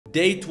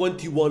Day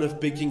 21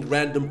 of picking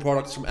random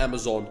products from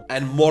Amazon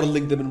and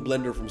modeling them in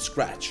Blender from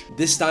scratch.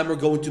 This time we're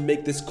going to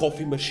make this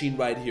coffee machine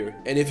right here.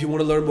 And if you want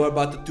to learn more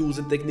about the tools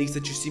and techniques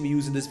that you see me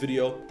use in this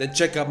video, then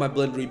check out my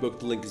Blender ebook,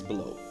 the link is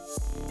below.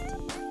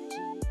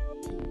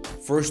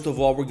 First of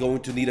all, we're going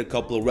to need a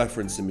couple of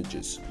reference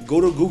images. Go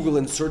to Google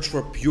and search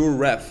for Pure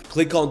Ref.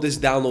 Click on this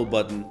download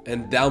button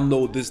and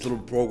download this little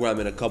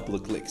program in a couple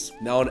of clicks.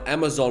 Now on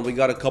Amazon, we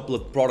got a couple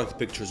of product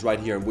pictures right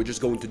here, and we're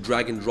just going to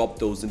drag and drop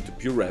those into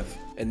Pure Ref.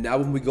 And now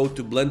when we go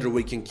to Blender,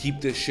 we can keep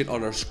this shit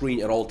on our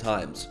screen at all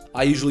times.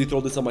 I usually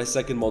throw this on my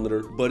second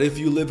monitor, but if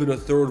you live in a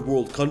third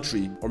world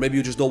country, or maybe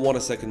you just don't want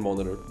a second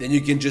monitor, then you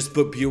can just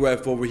put Pure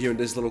Ref over here in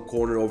this little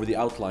corner over the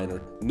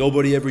outliner.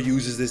 Nobody ever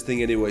uses this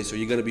thing anyway, so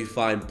you're gonna be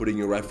fine putting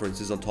your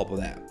references on top of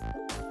that.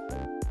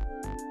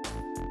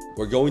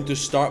 We're going to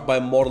start by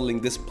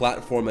modeling this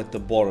platform at the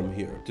bottom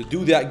here. To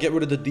do that, get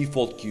rid of the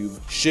default cube,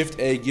 Shift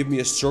A, give me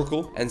a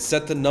circle, and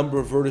set the number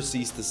of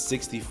vertices to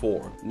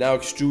 64. Now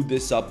extrude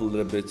this up a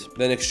little bit,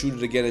 then extrude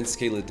it again and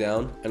scale it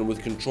down. And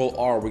with Control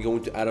R, we're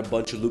going to add a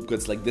bunch of loop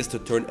cuts like this to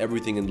turn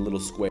everything into little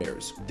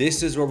squares.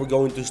 This is where we're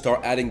going to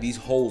start adding these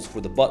holes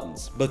for the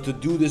buttons. But to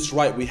do this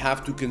right, we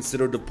have to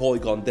consider the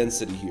polygon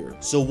density here.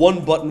 So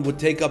one button would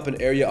take up an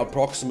area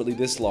approximately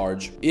this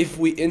large. If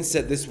we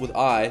inset this with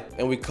I,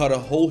 and we cut a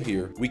hole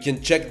here, we can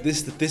check this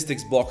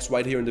statistics box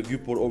right here in the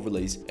viewport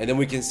overlays, and then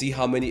we can see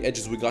how many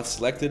edges we got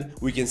selected.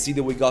 We can see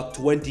that we got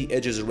 20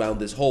 edges around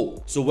this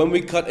hole. So when we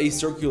cut a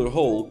circular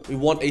hole, we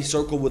want a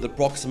circle with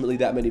approximately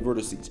that many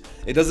vertices.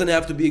 It doesn't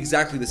have to be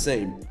exactly the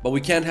same, but we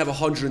can't have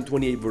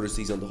 128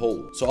 vertices on the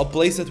hole. So I'll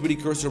place a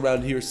 3D cursor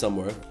around here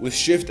somewhere. With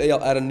Shift A,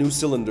 I'll add a new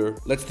cylinder.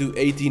 Let's do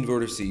 18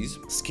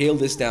 vertices. Scale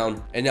this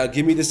down, and now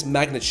give me this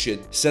magnet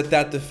shit. Set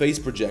that to face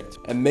project,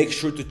 and make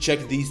sure to check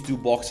these two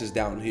boxes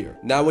down here.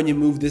 Now when you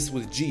move this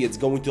with G, it's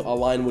going to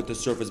align with the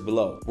surface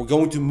below. We're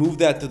going to move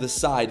that to the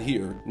side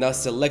here. Now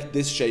select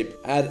this shape,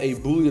 add a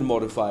boolean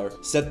modifier,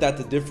 set that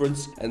to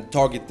difference, and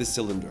target this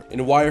cylinder. In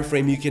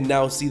wireframe, you can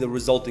now see the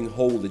resulting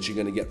hole that you're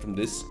gonna get from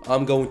this.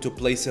 I'm going to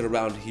place it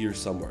around here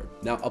somewhere.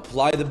 Now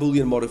apply the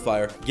boolean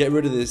modifier, get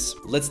rid of this.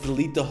 Let's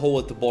delete the hole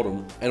at the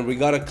bottom, and we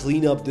gotta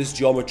clean up this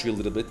geometry a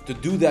little bit. To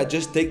do that,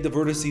 just take the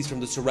vertices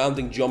from the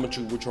surrounding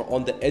geometry which are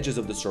on the edges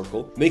of the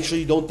circle. Make sure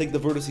you don't take the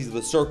vertices of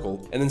the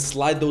circle, and then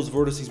slide those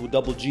vertices with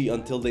double G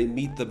until they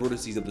meet the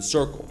vertices of the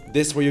circle.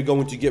 This way you're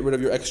going to get rid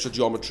of your extra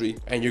geometry,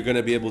 and you're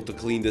gonna be able to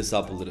clean this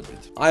up a little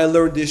bit. I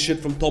learned this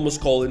shit from Thomas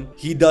Colin.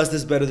 He does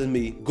this better than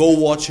me. Go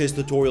watch his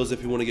tutorials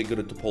if you want to get good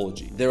at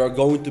topology. There are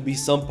going to be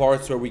some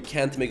parts where we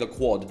can't make a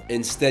quad.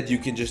 Instead, you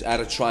can just add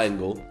a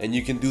triangle, and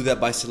you can do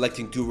that by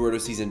selecting two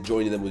vertices and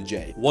joining them with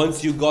J.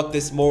 Once you got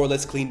this more or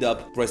less cleaned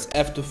up, press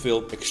F to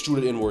fill, extrude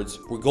it inwards.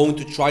 We're going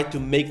to try to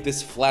make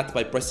this flat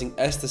by pressing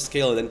S to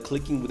scale and then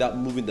clicking without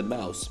moving the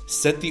mouse.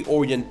 Set the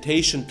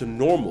orientation to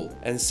normal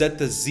and set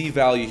the Z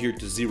value here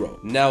to 0.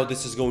 Now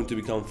this is going to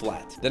become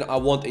flat. Then I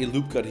want a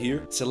loop cut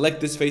here. Select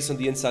this face on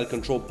the inside,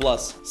 Control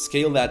plus,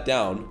 scale that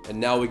down, and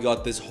now we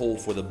got this hole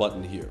for the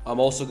button here. I'm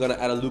also gonna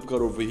add a loop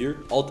cut over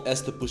here. Alt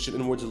S to push it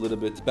inwards a little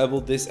bit.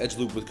 Bevel this edge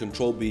loop with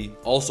Control B.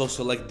 Also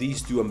select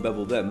these two and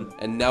bevel them.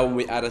 And now when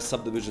we add a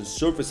subdivision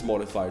surface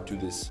modifier to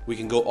this, we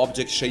can go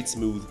Object Shade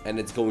Smooth, and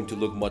it's going to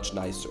look much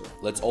nicer.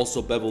 Let's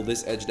also bevel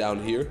this edge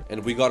down here,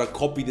 and we gotta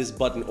copy this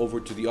button over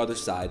to the other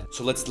side.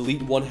 So let's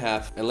delete one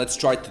half, and let's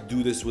try to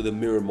do this with a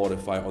mirror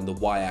modifier on the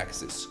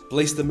Y-axis.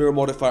 Place the mirror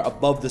modifier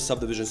above the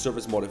subdivision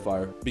surface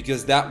modifier,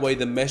 because that way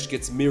the mesh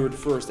gets mirrored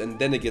first and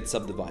then it gets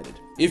subdivided.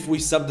 If we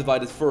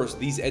subdivide it first,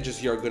 these edges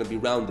here are going to be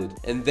rounded,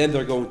 and then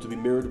they're going to be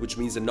mirrored, which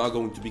means they're not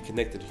going to be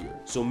connected here.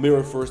 So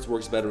mirror first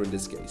works better in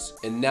this case.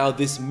 And now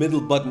this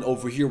middle button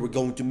over here we're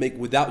going to make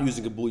without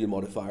using a boolean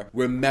modifier.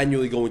 We're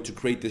manually going to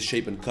create this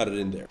shape and cut it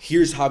in there.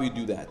 Here's how you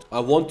do that. I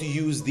want to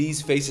use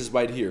these faces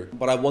right here,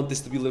 but I want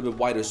this to be a little bit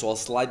wider, so I'll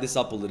slide this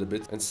up a little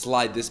bit and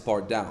slide this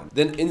part down.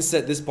 Then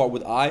inset this part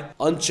with I,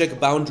 uncheck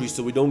boundaries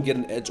so we don't get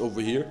an edge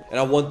over here, and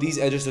I want these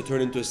edges to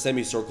turn into a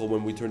semicircle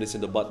when we turn this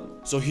into button.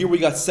 So here we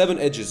got 7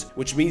 edges,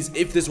 which means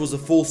if this was a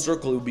full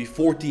circle, it would be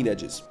 14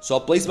 edges. So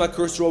I'll place my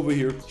cursor over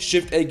here,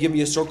 Shift A, give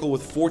me a circle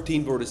with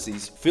 14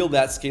 vertices, fill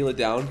that, scale it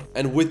down,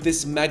 and with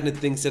this magnet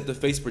thing set to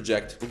face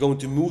project, we're going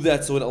to move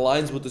that so it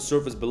aligns with the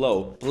surface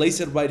below, place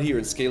it right here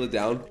and scale it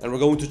down, and we're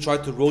going to try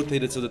to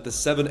rotate it so that the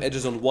 7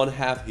 edges on one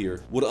half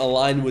here would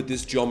align with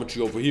this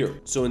geometry over here.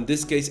 So in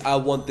this case, I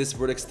want this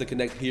vertex to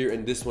connect here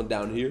and this one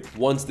down here.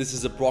 Once this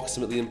is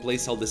approximately in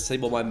place, I'll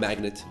disable my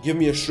magnet, give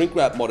me a shrink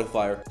wrap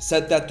modifier,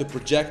 set that to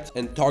project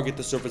and target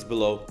the surface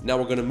below. Now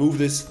we're going to move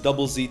this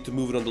double Z to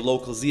move it on the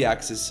local Z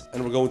axis,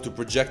 and we're going to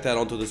project that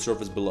onto the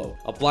surface below.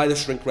 Apply the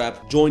shrink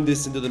wrap, join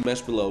this into the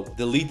mesh below,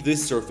 delete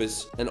this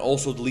surface, and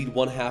also delete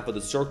one half of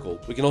the circle.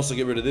 We can also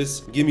get rid of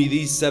this. Give me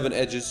these 7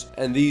 edges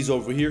and these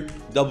over here,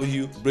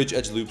 W, bridge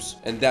edge loops,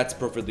 and that's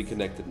perfectly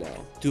connected now.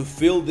 To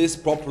fill this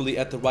properly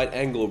at the right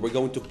angle, we're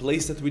going to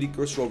place the 3D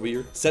cursor over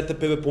here, set the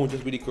pivot point to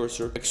 3D 3D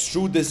cursor,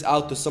 extrude this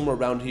out to somewhere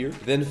around here,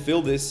 then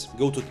fill this,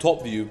 go to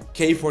top view,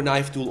 K for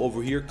knife tool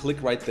over here,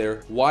 click right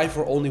there, Y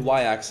for only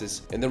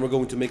Y-axis, and then we're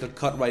going to make a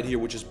cut right here,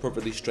 which is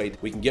perfectly straight.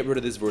 We can get rid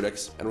of this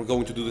vertex, and we're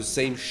going to do the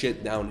same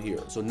shit down here.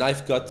 So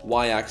knife cut,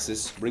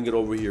 Y-axis, bring it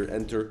over here,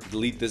 enter,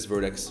 delete this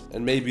vertex,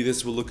 and maybe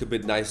this will look a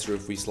bit nicer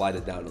if we slide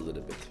it down a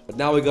little bit. But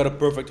now we got a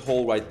perfect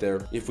hole right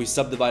there. If we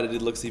subdivide it,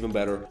 it looks even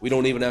better. We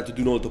don't even have to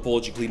do no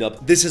topology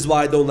cleanup. This is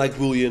why I don't like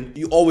boolean.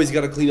 You always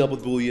gotta clean up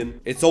with boolean.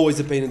 It's always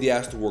a pain in the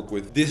ass to work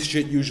with. This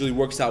shit usually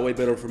works out way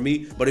better for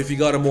me, but if you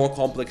got a more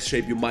complex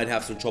shape, you might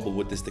have some trouble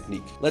with this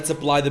technique. Let's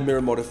apply the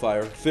mirror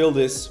modifier. Fill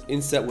this,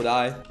 inset with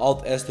I,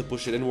 Alt S to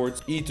push it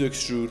inwards, E to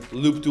extrude,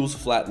 loop tools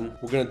flatten.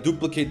 We're gonna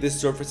duplicate this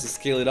surface and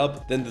scale it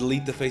up, then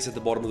delete the face at the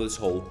bottom of this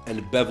hole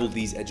and bevel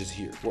these edges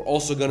here. We're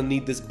also gonna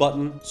need this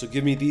button, so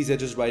give me these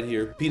edges right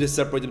here. P to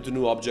separate them to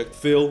new object,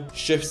 fill,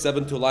 Shift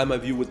 7 to align my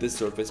view with this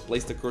surface,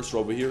 place the cursor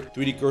over here,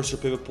 3D cursor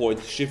pivot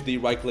point, Shift D,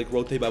 right click,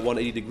 rotate by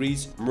 180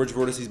 degrees, merge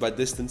vertices by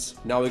distance.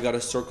 Now we got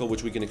a circle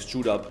which we can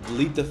extrude up,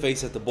 delete the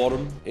face at the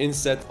bottom,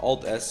 inset,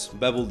 Alt S,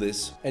 bevel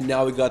this, and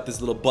now we got this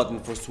little button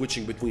for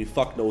switching between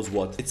fuck knows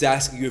what. It's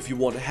asking you if you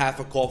want half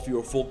a coffee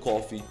or full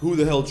coffee. Who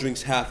the hell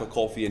drinks half a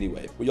coffee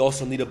anyway? We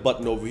also need a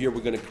button over here.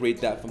 We're gonna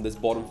create that from this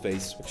bottom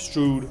face.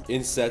 Extrude,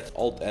 inset,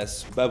 Alt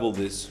S, bevel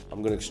this.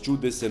 I'm gonna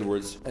extrude this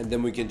inwards, and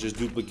then we can just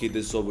duplicate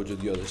this over to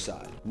the other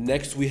side.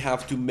 Next, we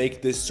have to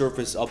make this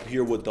surface up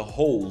here with the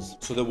holes,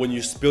 so that when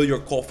you spill your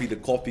coffee, the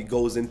coffee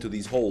goes into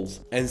these holes.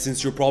 And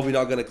since you're probably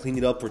not gonna clean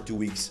it up for 2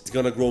 weeks, it's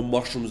gonna grow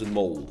mushrooms and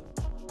mold.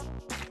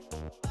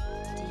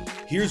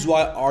 Here's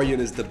why Aryan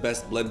is the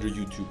best Blender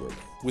YouTuber.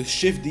 With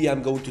Shift D,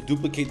 I'm going to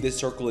duplicate this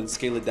circle and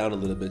scale it down a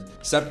little bit.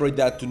 Separate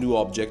that to new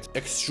object,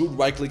 extrude,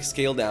 right click,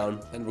 scale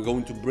down, and we're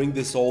going to bring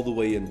this all the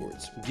way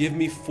inwards. Give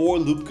me 4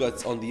 loop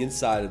cuts on the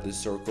inside of this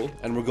circle,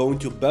 and we're going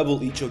to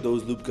bevel each of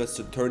those loop cuts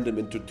to turn them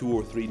into 2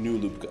 or 3 new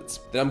loop cuts.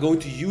 Then I'm going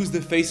to use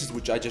the faces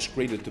which I just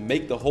created to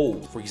make the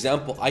hole. For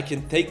example, I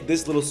can take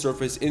this little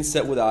surface,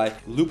 inset with I,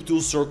 loop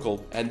tool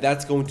circle, and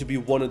that's going to be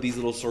one of these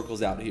little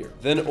circles out here.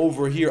 Then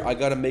over here, I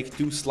gotta make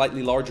 2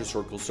 slightly larger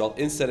circles, so I'll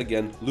inset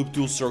again, loop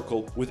tool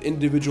circle. With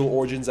individual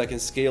origins, I can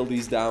scale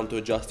these down to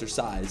adjust their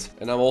size,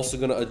 and I'm also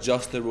gonna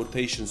adjust their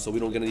rotation so we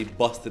don't get any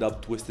busted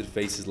up twisted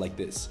faces like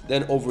this.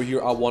 Then over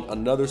here, I want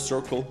another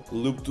circle,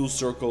 loop tool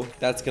circle.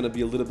 That's gonna be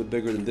a little bit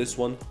bigger than this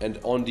one, and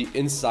on the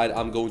inside,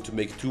 I'm going to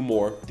make 2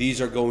 more. These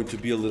are going to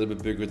be a little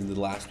bit bigger than the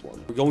last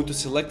one. We're going to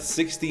select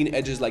 16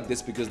 edges like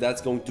this because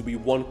that's going to be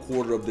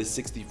 1/4 of this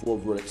 64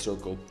 vertex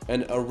circle,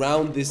 and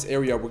around this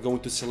area, we're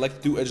going to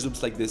select 2 edge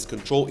loops like this,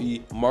 Control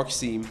E, mark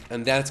seam,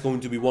 and that's going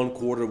to be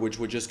 1/4, which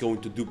we're just going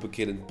to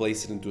duplicate and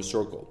place it into a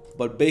circle.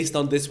 But based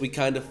on this, we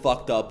kind of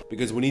fucked up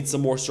because we need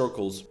some more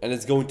circles, and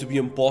it's going to be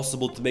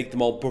impossible to make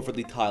them all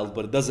perfectly tiled,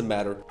 but it doesn't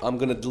matter. I'm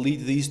gonna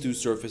delete these 2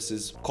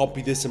 surfaces,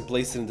 copy this and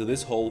place it into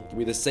this hole.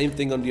 Do the same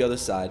thing on the other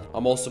side.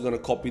 I'm also gonna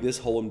copy this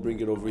hole and bring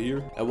it over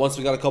here. And once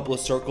we got a couple of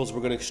circles,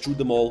 we're gonna extrude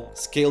them all,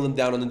 scale them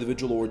down on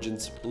individual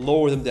origins,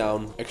 lower them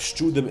down,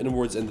 extrude them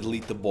inwards, and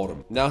delete the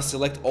bottom. Now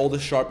select all the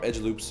sharp edge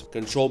loops,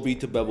 Control B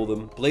to bevel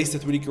them, place the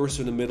 3D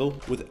cursor in the middle.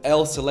 With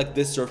L, select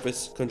this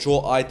surface,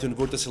 Control I to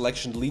invert the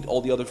selection, delete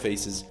all the other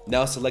faces.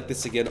 Now select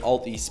this again,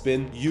 Alt E,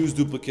 spin, use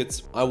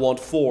duplicates. I want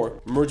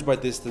 4, merge by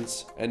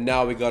distance, and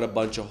now we got a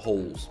bunch of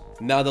holes.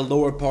 Now the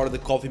lower part of the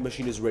coffee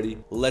machine is ready.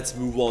 Let's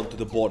move on to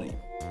the body.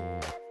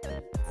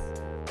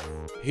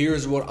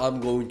 Here's what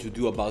I'm going to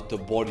do about the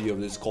body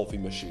of this coffee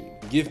machine.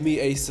 Give me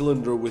a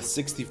cylinder with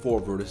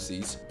 64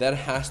 vertices. That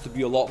has to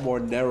be a lot more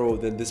narrow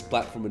than this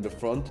platform in the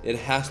front. It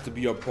has to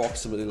be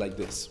approximately like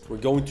this. We're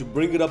going to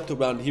bring it up to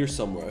around here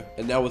somewhere.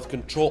 And now with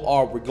Control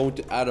R, we're going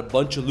to add a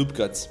bunch of loop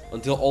cuts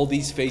until all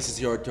these faces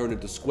here are turned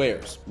into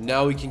squares.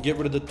 Now we can get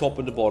rid of the top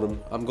and the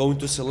bottom. I'm going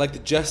to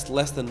select just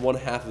less than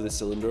 1/2 of the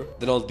cylinder.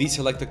 Then I'll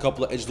deselect a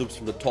couple of edge loops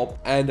from the top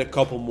and a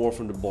couple more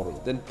from the bottom.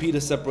 Then P to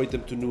separate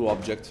them to new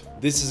object.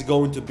 This is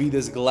going to be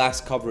this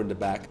glass cover in the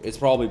back. It's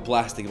probably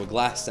plastic, but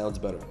glass sounds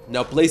better.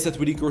 Now place that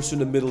 3D cursor in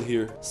the middle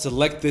here.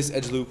 Select this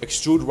edge loop,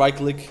 extrude, right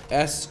click,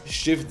 S,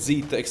 Shift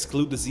Z to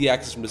exclude the Z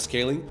axis from the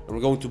scaling, and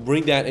we're going to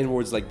bring that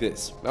inwards like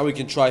this. Now we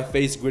can try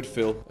face grid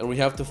fill, and we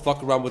have to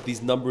fuck around with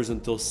these numbers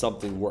until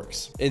something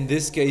works. In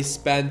this case,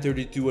 span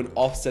 32 and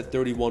offset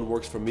 31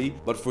 works for me,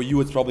 but for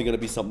you it's probably going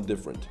to be something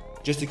different.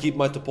 Just to keep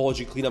my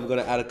topology clean, I'm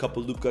going to add a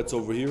couple loop cuts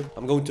over here.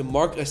 I'm going to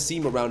mark a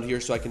seam around here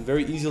so I can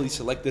very easily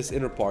select this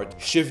inner part.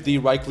 Shift D,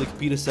 right click,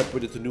 P to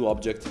separate it to new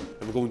object.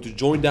 And we're going to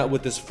join that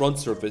with this front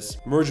surface.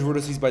 Merge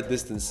vertices by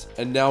distance.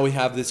 And now we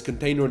have this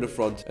container in the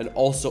front and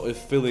also a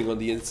filling on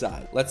the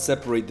inside. Let's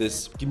separate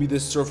this. Give me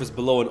this surface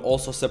below and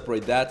also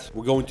separate that.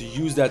 We're going to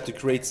use that to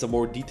create some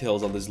more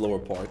details on this lower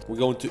part. We're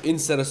going to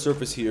inset a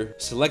surface here.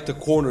 Select the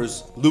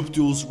corners, loop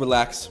tools,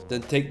 relax.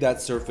 Then take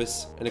that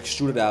surface and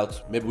extrude it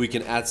out. Maybe we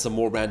can add some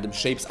more random random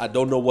shapes. I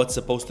don't know what's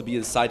supposed to be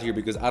inside here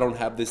because I don't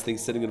have this thing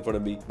sitting in front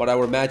of me, but I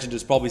would imagine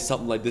there's probably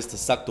something like this to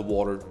suck the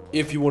water.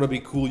 If you want to be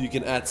cool, you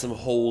can add some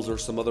holes or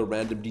some other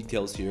random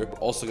details here. We're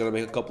also gonna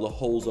make a couple of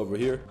holes over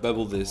here,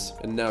 bevel this,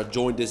 and now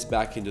join this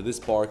back into this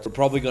part. We're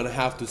probably gonna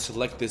have to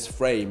select this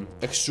frame,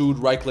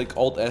 extrude, right click,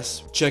 Alt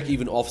S, check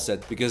even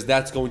offset, because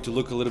that's going to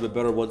look a little bit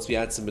better once we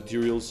add some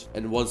materials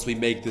and once we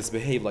make this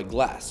behave like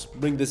glass.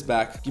 Bring this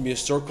back, give me a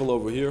circle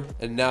over here,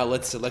 and now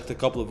let's select a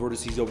couple of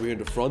vertices over here in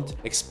the front,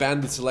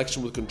 expand the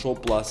selection with Control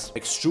plus,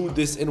 extrude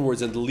this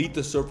inwards and delete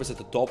the surface at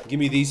the top. Give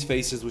me these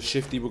faces with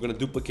Shift D. We're gonna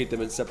duplicate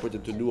them and separate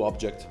them to a new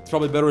object. It's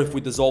probably better if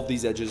we dissolve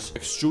these edges,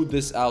 extrude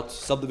this out,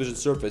 subdivision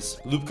surface,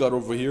 loop cut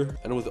over here,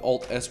 and with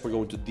Alt S we're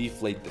going to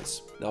deflate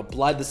this. Now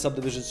apply the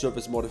subdivision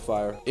surface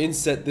modifier,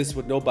 inset this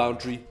with no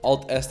boundary,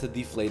 Alt S to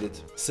deflate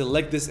it.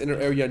 Select this inner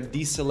area and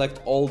deselect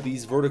all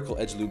these vertical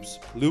edge loops.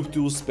 Loop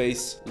tools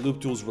space, loop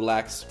tools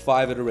relax,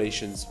 5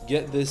 iterations.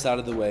 Get this out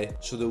of the way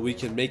so that we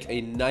can make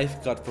a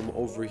knife cut from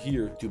over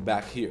here to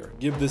back here.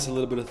 Give this a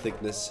little bit of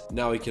thickness.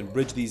 Now we can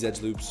bridge these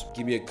edge loops.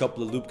 Give me a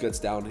couple of loop cuts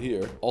down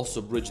here.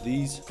 Also bridge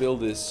these, fill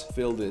this,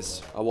 fill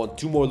this. I want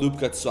 2 more loop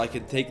cuts so I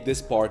can take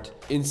this part,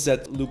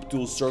 inset loop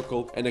tool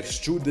circle, and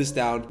extrude this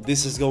down.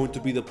 This is going to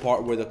be the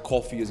part where the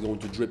coffee is going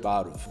to drip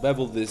out of.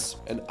 Bevel this,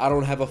 and I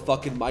don't have a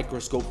fucking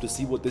microscope to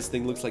see what this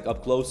thing looks like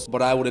up close,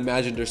 but I would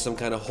imagine there's some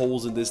kind of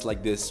holes in this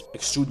like this.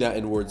 Extrude that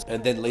inwards,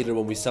 and then later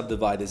when we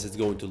subdivide this, it's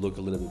going to look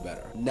a little bit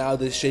better. Now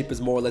this shape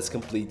is more or less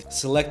complete.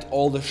 Select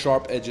all the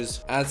sharp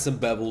edges, add some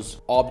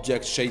bevels,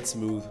 object shade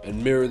smooth,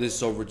 and mirror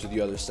this over to the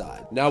other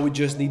side. Now we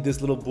just need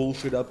this little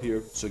bullshit up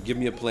here, so give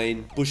me a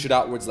plane, push it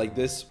outwards like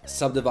this,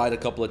 subdivide a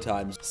couple of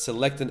times,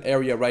 select an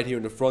area right here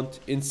in the front,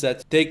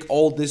 inset, take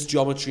all this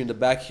geometry in the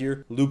back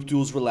here, loop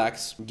tools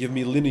relax, give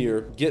me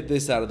linear, get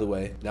this out of the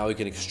way. Now we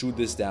can extrude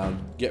this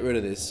down, get rid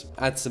of this,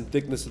 add some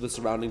thickness to the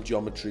surrounding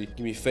geometry, give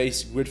me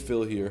face, grid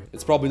fill here.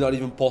 It's probably not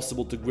even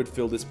possible to grid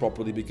fill this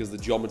properly because the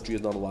geometry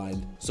is not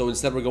aligned. So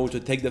instead we're going to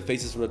take the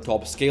faces from the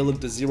top, scale them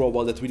to 0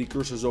 while the 3D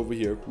cursor is over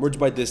here, merge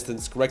by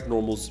distance, correct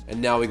normals,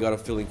 and now we got a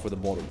filling for the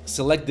bottom.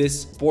 Select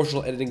this,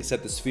 proportional editing,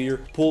 set the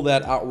sphere, pull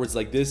that outwards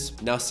like this.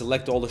 Now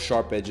select all the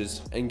sharp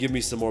edges and give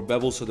me some more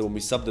bevel so that when we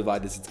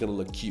subdivide this, it's gonna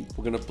look cute.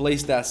 We're gonna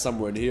place that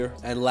somewhere in here,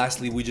 and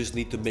lastly we just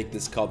need to make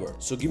this cover.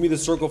 So give me the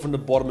circle from the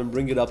bottom and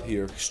bring it up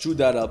here, extrude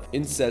that up,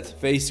 inset,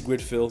 face,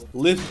 grid fill,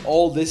 lift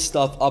all this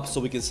stuff up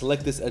so we can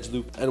select this edge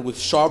loop, and with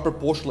sharp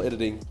proportional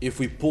editing, if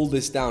we pull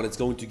this down, it's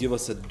going to give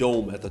us a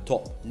dome at the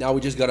top. Now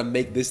we just gotta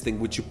make this thing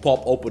which you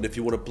pop open if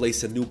you want to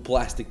place a new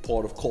plastic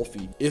pot of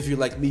coffee. If you're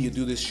like me, you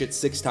do this shit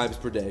 6 times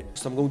per day.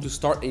 So I'm going to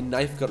start a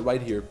knife cut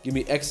right here, give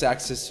me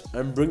x-axis,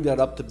 and bring that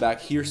up to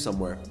back here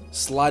somewhere.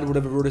 Slide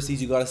whatever vertices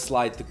you gotta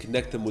slide to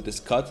connect them with this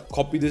cut,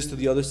 copy this to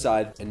the other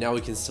side, and now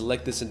we can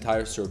select this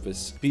entire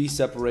surface. P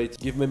separate,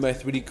 give me my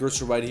 3D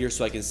cursor right here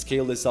so I can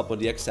scale this up on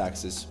the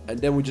x-axis, and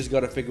then we just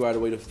gotta figure out a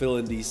way to fill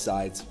in these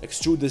sides.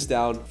 Extrude this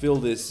down, fill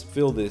this,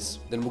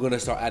 then we're gonna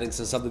start adding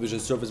some subdivision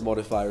surface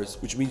modifiers,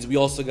 which means we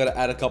also gotta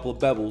add a couple of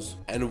bevels.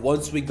 And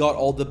once we got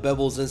all the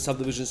bevels and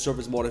subdivision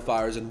surface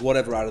modifiers and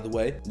whatever out of the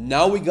way,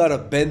 now we gotta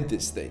bend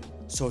this thing.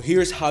 So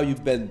here's how you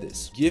bend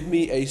this. Give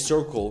me a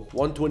circle,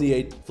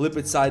 128, flip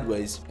it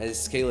sideways, and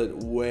scale it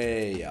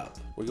way up.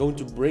 We're going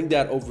to bring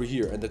that over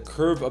here, and the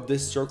curve of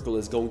this circle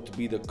is going to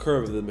be the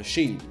curve of the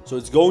machine. So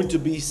it's going to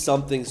be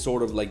something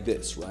sort of like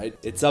this, right?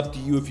 It's up to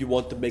you if you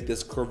want to make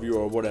this curvier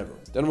or whatever.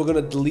 Then we're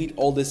gonna delete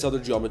all this other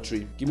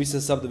geometry. Give me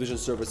some subdivision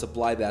surface,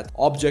 apply that.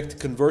 Object,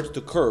 convert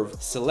to curve.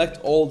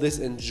 Select all this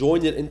and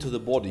join it into the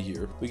body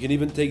here. We can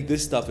even take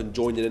this stuff and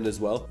join it in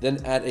as well.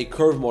 Then add a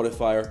curve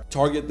modifier.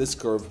 Target this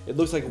curve. It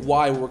looks like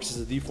Y works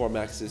as a deform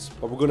axis,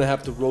 but we're gonna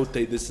have to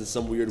rotate this in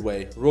some weird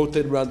way.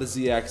 Rotate around the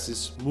Z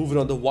axis, move it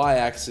on the Y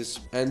axis.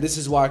 And this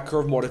is why a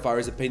curve modifier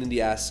is a pain in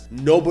the ass.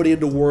 Nobody in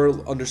the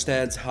world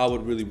understands how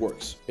it really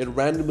works. It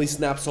randomly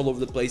snaps all over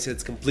the place and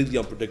it's completely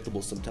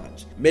unpredictable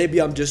sometimes. Maybe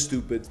I'm just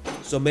stupid,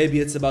 so maybe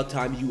it's about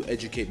time you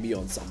educate me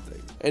on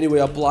something. Anyway,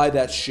 apply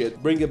that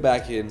shit, bring it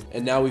back in,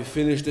 and now we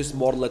finish this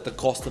model at the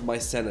cost of my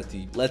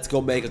sanity. Let's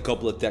go make a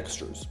couple of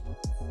textures.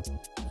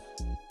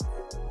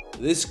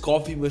 This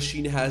coffee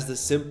machine has the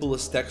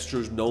simplest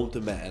textures known to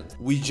man.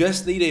 We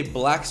just need a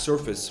black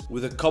surface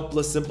with a couple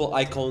of simple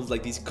icons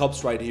like these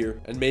cups right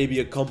here, and maybe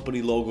a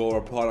company logo or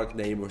a product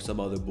name or some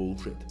other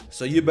bullshit.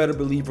 So you better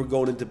believe we're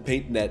going into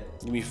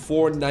PaintNet. Give me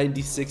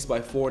 496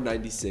 by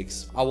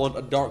 496. I want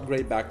a dark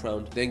gray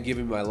background. Then give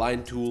me my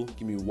line tool.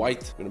 Give me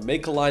white. I'm gonna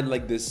make a line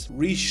like this.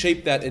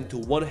 Reshape that into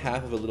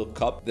 1/2 of a little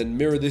cup. Then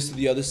mirror this to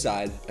the other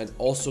side, and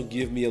also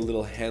give me a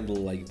little handle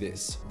like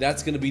this.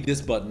 That's gonna be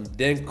this button.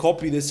 Then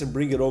copy this and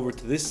bring it over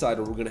to this side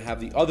where we're gonna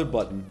have the other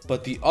button,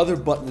 but the other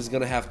button is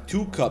gonna have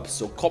 2 cups,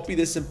 so copy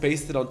this and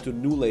paste it onto a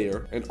new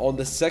layer, and on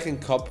the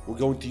second cup we're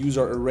going to use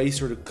our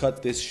eraser to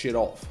cut this shit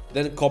off.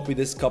 Then copy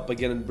this cup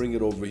again and bring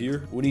it over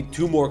here. We need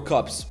 2 more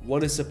cups.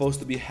 One is supposed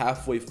to be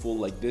halfway full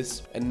like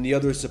this, and the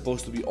other is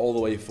supposed to be all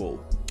the way full.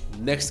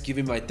 Next, give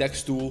me my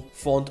text tool,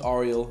 font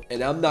Arial,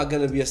 and I'm not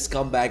gonna be a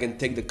scumbag and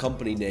take the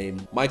company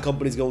name. My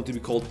company is going to be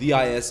called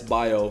DIS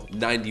Bio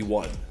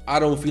 91. I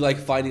don't feel like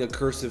finding a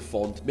cursive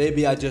font.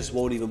 Maybe I just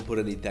won't even put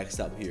any text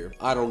up here.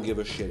 I don't give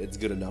a shit. It's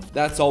good enough.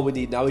 That's all we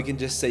need. Now we can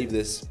just save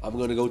this. I'm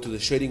going to go to the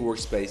shading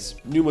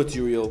workspace, new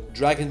material,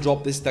 drag and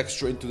drop this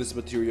texture into this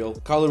material,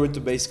 color into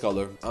base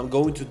color. I'm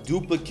going to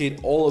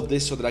duplicate all of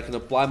this so that I can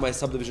apply my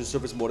subdivision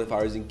surface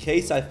modifiers in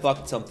case I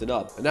fucked something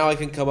up. And now I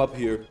can come up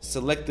here,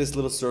 select this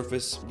little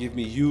surface, give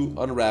me U,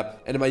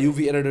 unwrap, and in my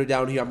UV editor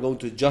down here, I'm going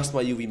to adjust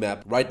my UV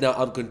map. Right now,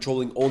 I'm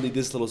controlling only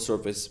this little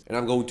surface, and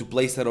I'm going to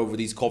place that over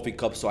these coffee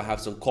cups so I have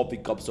some coffee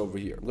cups over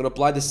here. I'm going to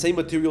apply the same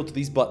material to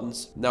these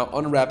buttons. Now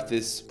unwrap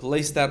this,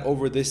 place that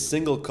over this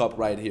single cup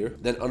right here,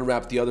 then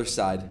unwrap the other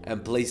side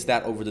and place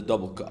that over the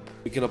double cup.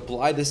 We can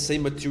apply the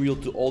same material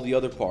to all the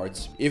other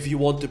parts. If you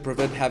want to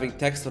prevent having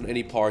text on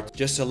any part,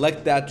 just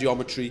select that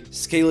geometry,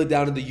 scale it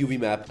down in the UV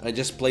map, and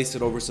just place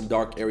it over some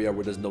dark area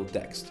where there's no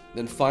text.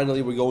 Then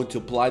finally, we're going to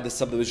apply the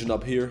subdivision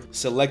up here,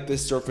 select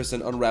this surface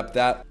and unwrap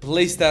that,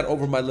 place that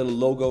over my little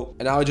logo,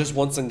 and now I just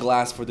want some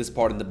glass for this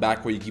part in the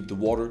back where you keep the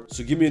water.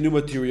 So give me a new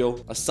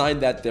material, assign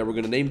that there, we're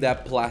going to name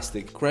that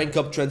plastic, crank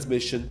up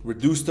transmission,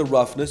 reduce the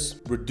roughness,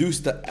 reduce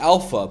the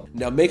alpha.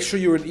 Now make sure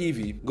you're in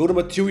Eevee, go to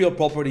material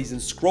properties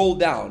and scroll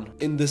down.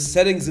 In the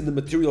settings in the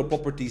material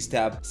properties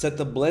tab, set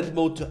the blend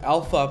mode to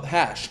alpha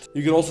hashed.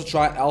 You can also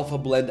try alpha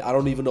blend. I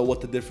don't even know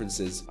what the difference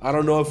is. I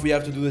don't know if we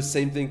have to do the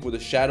same thing for the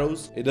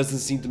shadows. It doesn't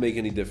seem to make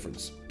any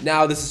difference.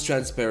 Now this is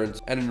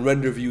transparent, and in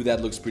render view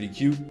that looks pretty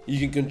cute. You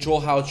can control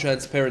how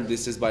transparent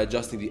this is by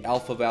adjusting the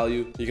alpha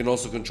value. You can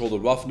also control the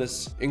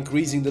roughness.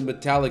 Increasing the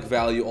metallic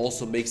value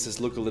also makes this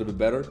look a little bit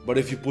better, but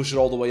if you push it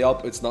all the way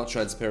up, it's not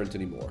transparent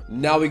anymore.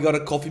 Now we got a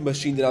coffee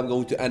machine that I'm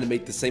going to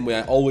animate the same way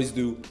I always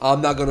do.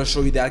 I'm not gonna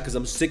show you that because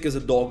I'm sick as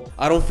a dog.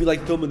 I don't feel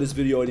like filming this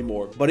video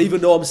anymore, but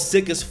even though I'm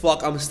sick as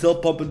fuck, I'm still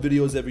pumping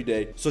videos every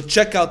day. So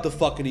check out the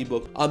fucking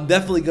ebook. I'm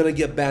definitely gonna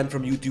get banned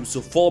from YouTube,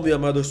 so follow me on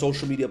my other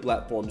social media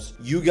platforms.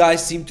 You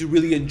guys seem to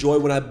really enjoy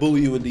when I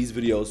bully you in these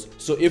videos,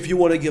 so if you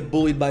want to get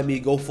bullied by me,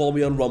 go follow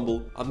me on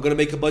Rumble. I'm gonna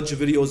make a bunch of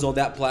videos on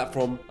that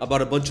platform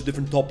about a bunch of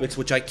different topics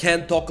which I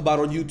can't talk about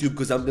on YouTube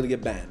because I'm gonna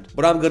get banned,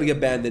 but I'm gonna get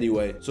banned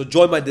anyway. So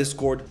join my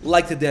Discord,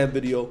 like the damn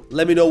video,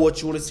 let me know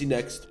what you want to see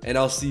next, and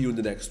I'll see you in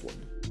the next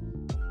one.